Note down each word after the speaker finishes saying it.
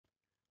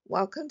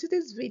Welcome to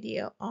this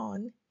video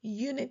on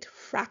unit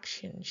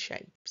fraction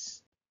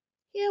shapes.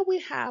 Here we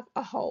have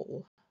a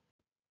whole.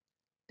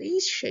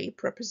 These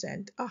shapes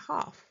represent a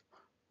half.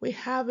 We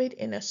have it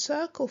in a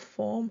circle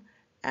form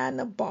and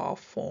a bar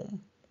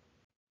form.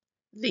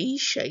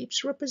 These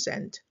shapes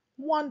represent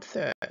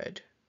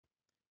 1/3.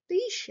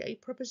 These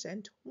shapes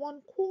represent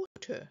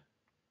 1/4.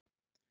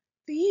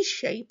 These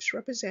shapes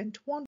represent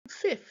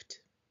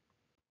 1/5.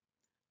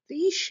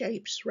 These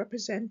shapes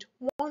represent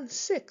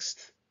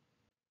 1/6.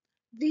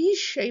 These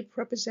shapes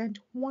represent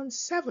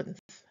 1/7.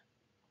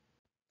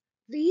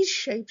 These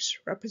shapes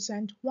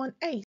represent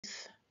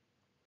 1/8.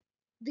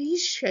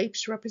 These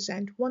shapes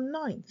represent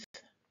 1/9.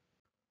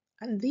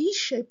 And these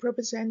shapes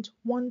represent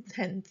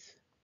 1/10.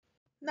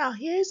 Now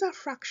here's our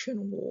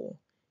fraction wall.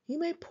 You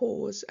may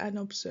pause and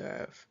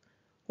observe.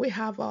 We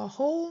have a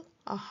whole,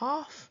 a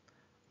half,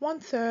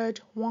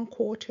 1/3,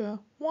 1/4,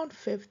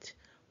 1/5,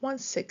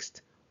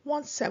 1/6,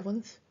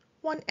 1/7,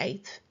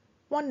 1/8,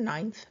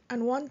 1/9,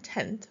 and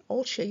 1/10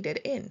 all shaded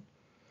in.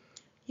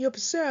 You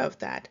observe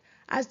that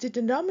as the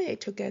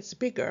denominator gets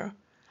bigger,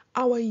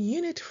 our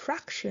unit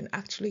fraction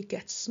actually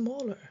gets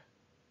smaller.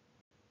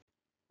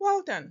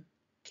 Well done.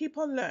 Keep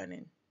on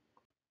learning.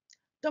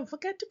 Don't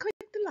forget to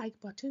click the like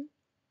button,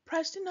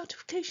 press the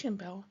notification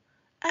bell,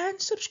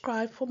 and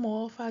subscribe for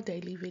more of our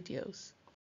daily videos.